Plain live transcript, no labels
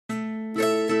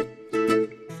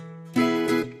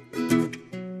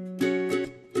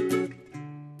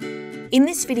In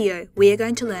this video, we are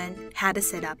going to learn how to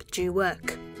set up due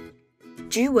work.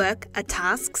 Due work are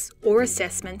tasks or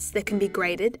assessments that can be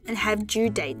graded and have due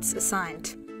dates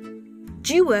assigned.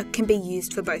 Due work can be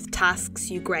used for both tasks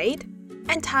you grade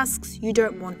and tasks you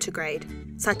don't want to grade,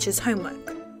 such as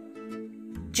homework.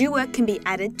 Due work can be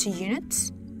added to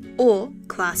units or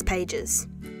class pages.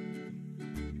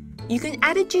 You can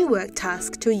add a due work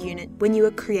task to a unit when you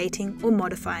are creating or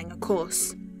modifying a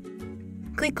course.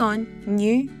 Click on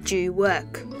New Due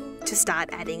Work to start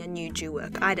adding a new due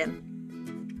work item.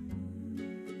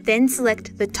 Then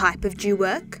select the type of due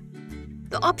work.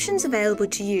 The options available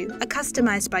to you are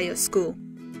customised by your school,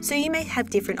 so you may have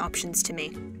different options to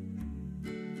me.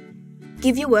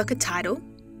 Give your work a title.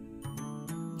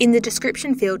 In the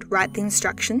description field, write the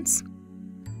instructions.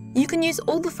 You can use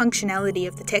all the functionality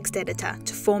of the text editor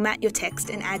to format your text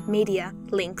and add media,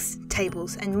 links,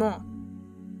 tables, and more.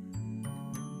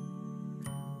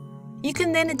 You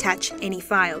can then attach any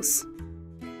files.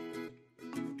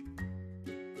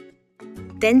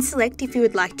 Then select if you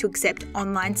would like to accept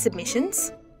online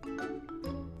submissions.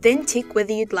 Then tick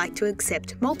whether you'd like to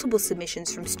accept multiple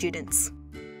submissions from students.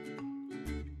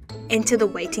 Enter the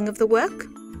weighting of the work.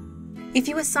 If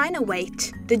you assign a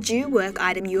weight, the due work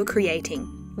item you are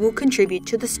creating will contribute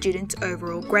to the student's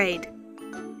overall grade.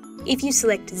 If you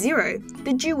select 0,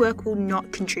 the due work will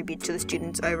not contribute to the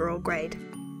student's overall grade.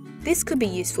 This could be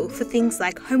useful for things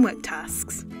like homework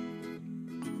tasks.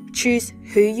 Choose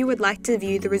who you would like to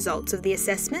view the results of the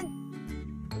assessment.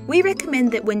 We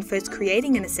recommend that when first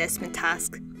creating an assessment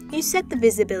task, you set the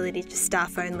visibility to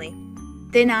staff only.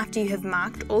 Then after you have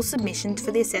marked all submissions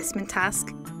for the assessment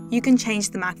task, you can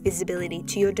change the mark visibility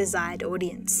to your desired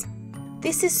audience.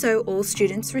 This is so all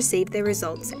students receive their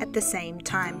results at the same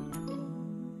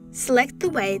time. Select the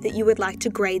way that you would like to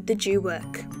grade the due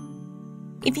work.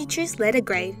 If you choose letter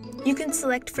grade, you can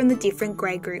select from the different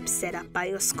grade groups set up by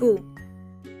your school.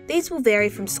 These will vary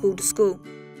from school to school.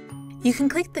 You can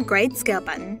click the grade scale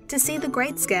button to see the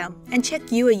grade scale and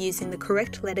check you are using the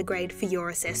correct letter grade for your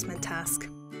assessment task.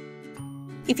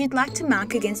 If you'd like to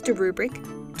mark against a rubric,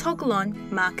 toggle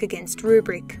on Mark Against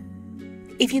Rubric.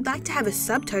 If you'd like to have a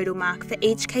subtotal mark for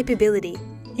each capability,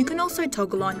 you can also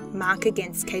toggle on Mark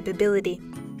Against Capability.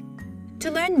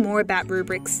 To learn more about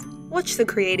rubrics, watch the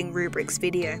Creating Rubrics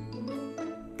video.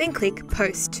 Then click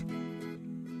Post.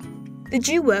 The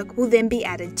due work will then be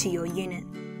added to your unit.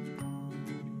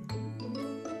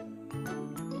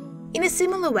 In a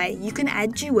similar way, you can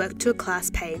add due work to a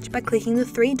class page by clicking the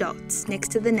 3 dots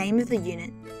next to the name of the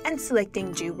unit and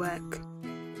selecting Due Work.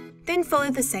 Then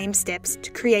follow the same steps to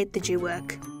create the due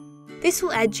work. This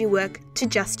will add due work to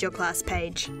just your class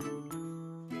page.